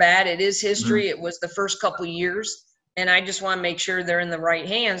 good or bad, it is history. It was the first couple years. And I just want to make sure they're in the right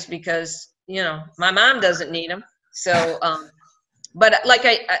hands because, you know, my mom doesn't need them. So, but like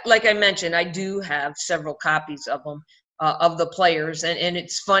I mentioned, I do have several copies of them. Of the players, and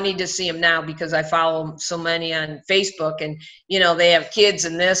it's funny to see them now because I follow so many on Facebook, and you know, they have kids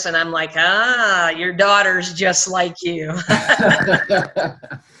and this, and I'm like, your daughter's just like you.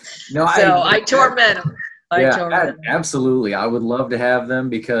 No, so I torment them. Absolutely. I would love to have them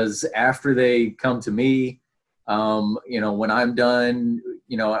because after they come to me, you know, when I'm done,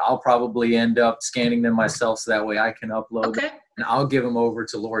 you know, I'll probably end up scanning them myself so that way I can upload them, and I'll give them over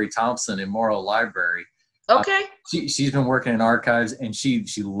to Lori Thompson in Morrow Library. Okay. She's been working in archives, and she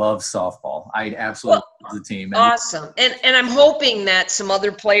loves softball. I absolutely love the team. Awesome. And I'm hoping that some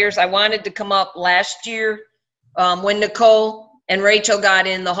other players, I wanted to come up last year when Nicole and Rachel got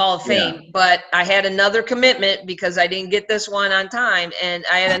in the Hall of Fame, but I had another commitment because I didn't get this one on time, and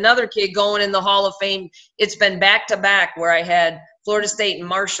I had another kid going in the Hall of Fame. It's been back to back where I had Florida State and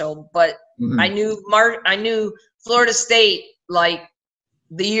Marshall, but I knew Florida State like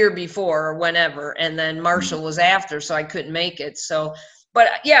the year before or whenever, and then Marshall was after, so I couldn't make it. So, but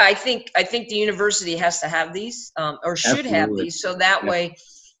yeah, I think the university has to have these, or should have these, so that way,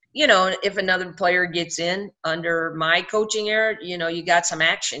 you know, if another player gets in under my coaching era, you know, you got some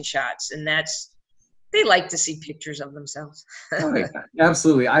action shots, and they like to see pictures of themselves.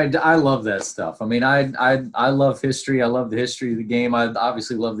 Absolutely. I love that stuff. I mean, I love history. I love the history of the game. I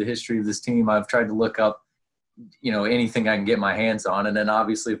obviously love the history of this team. I've tried to look up, you know, anything I can get my hands on. And then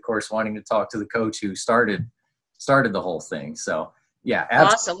obviously, of course, wanting to talk to the coach who started the whole thing. So yeah.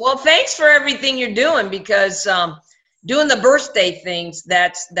 Absolutely. Awesome. Well, thanks for everything you're doing, because doing the birthday things,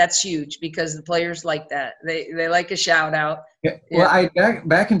 that's huge, because the players like that. They like a shout out. Yeah. Well,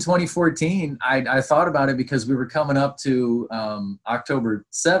 back in 2014, I thought about it because we were coming up to October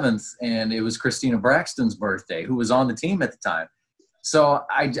 7th, and it was Christina Braxton's birthday, who was on the team at the time. So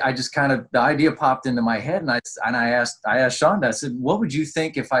I just kind of, the idea popped into my head, and I asked Shonda, I said, what would you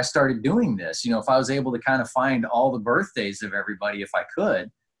think if I started doing this? You know, if I was able to kind of find all the birthdays of everybody, if I could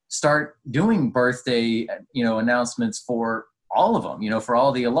start doing birthday, you know, announcements for all of them, you know, for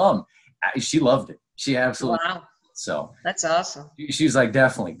all the alum. She loved it. She absolutely. Wow. So that's awesome. She's like,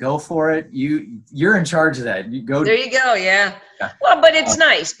 definitely go for it. You're in charge of that. You go. There you go. Yeah. Well, but it's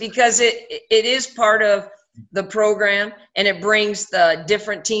nice because it is part of the program, and it brings the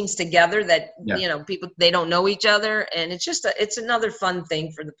different teams together that, you know, people, they don't know each other, and it's just it's another fun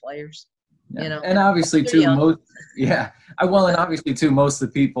thing for the players, you know. And obviously too, and obviously too, most of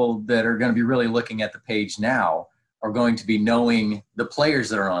the people that are going to be really looking at the page now are going to be knowing the players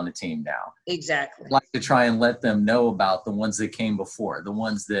that are on the team now. Exactly. I'd like to try and let them know about the ones that came before, the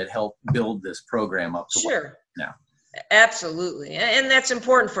ones that helped build this program up to now. Absolutely. And that's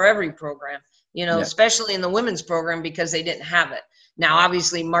important for every program. You know, especially in the women's program, because they didn't have it. Now,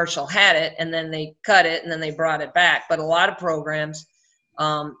 obviously, Marshall had it, and then they cut it, and then they brought it back. But a lot of programs,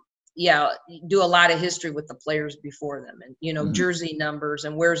 do a lot of history with the players before them, and, you know, jersey numbers,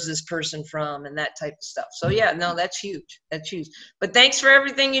 and where's this person from, and that type of stuff. So, yeah, no, that's huge. That's huge. But thanks for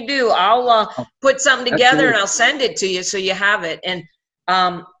everything you do. I'll put something together, and I'll send it to you so you have it. And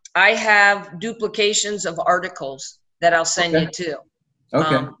I have duplications of articles that I'll send you too.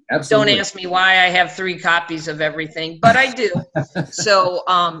 Okay, absolutely. Don't ask me why I have 3 copies of everything, but I do. So,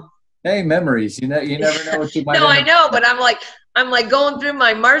 hey, memories. You never know what you might. No, I know, but I'm like going through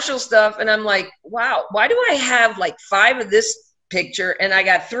my Marshall stuff, and I'm like, wow, why do I have like 5 of this picture, and I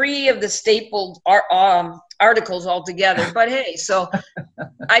got 3 of the stapled articles altogether. But hey, so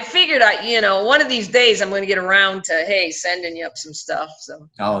I figured one of these days I'm going to get around to, hey, sending you up some stuff. So.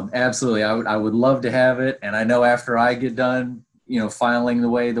 Oh, absolutely. I would love to have it. And I know after I get done, filing the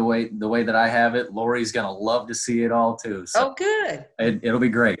way that I have it, Lori's going to love to see it all too. So oh, good. It'll be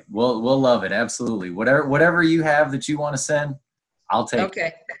great. We'll love it. Absolutely. Whatever you have that you want to send, I'll take it.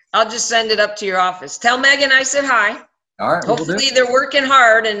 Okay. I'll just send it up to your office. Tell Megan I said hi. All right. Hopefully they're working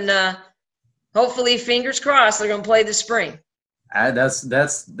hard, and hopefully, fingers crossed, they're going to play this spring.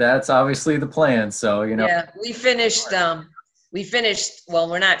 That's obviously the plan. So, Yeah, we finished, well,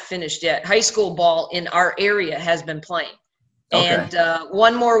 we're not finished yet. High school ball in our area has been playing. Okay. And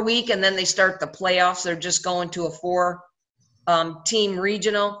one more week, and then they start the playoffs. They're just going to a 4-team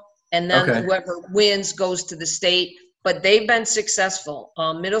regional, and then whoever wins goes to the state. But they've been successful.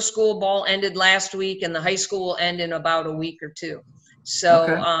 Middle school ball ended last week, and the high school will end in about a week or two.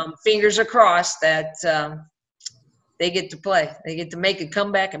 So fingers are crossed that they get to play. They get to make a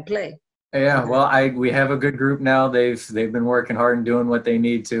comeback and play. Yeah, well, we have a good group now. They've been working hard and doing what they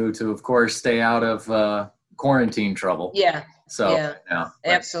need to of course stay out of quarantine trouble. Yeah. So yeah,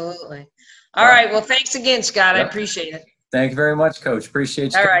 absolutely. All right. Well, thanks again, Scott. I appreciate it. Thank you very much, Coach.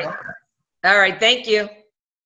 Appreciate you. All right. All right. Thank you.